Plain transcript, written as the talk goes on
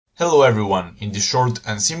Hello everyone, in this short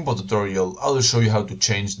and simple tutorial I will show you how to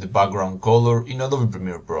change the background color in Adobe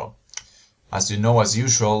Premiere Pro. As you know, as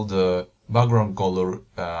usual, the background color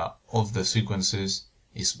of the sequences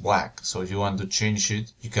is black, so if you want to change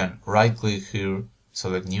it, you can right click here,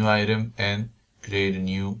 select new item and create a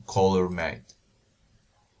new color matte.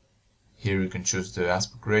 Here you can choose the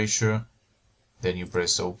aspect ratio, then you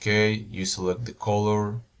press OK, you select the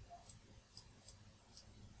color,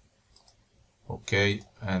 OK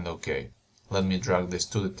and OK. Let me drag this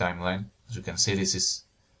to the timeline. As you can see, this is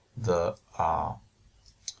the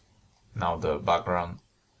now the background,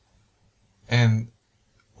 and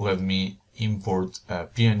let me import a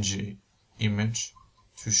PNG image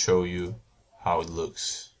to show you how it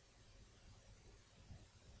looks.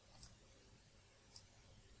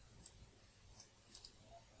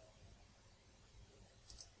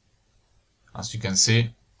 As you can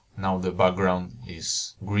see, now the background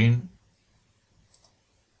is green,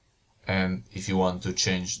 and if you want to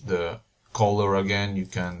change the color again, you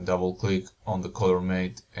can double click on the color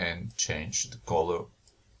matte and change the color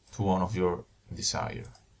to one of your desire.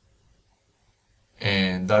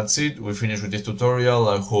 And that's it, we finished with this tutorial.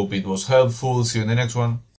 I hope it was helpful. See you in the next one.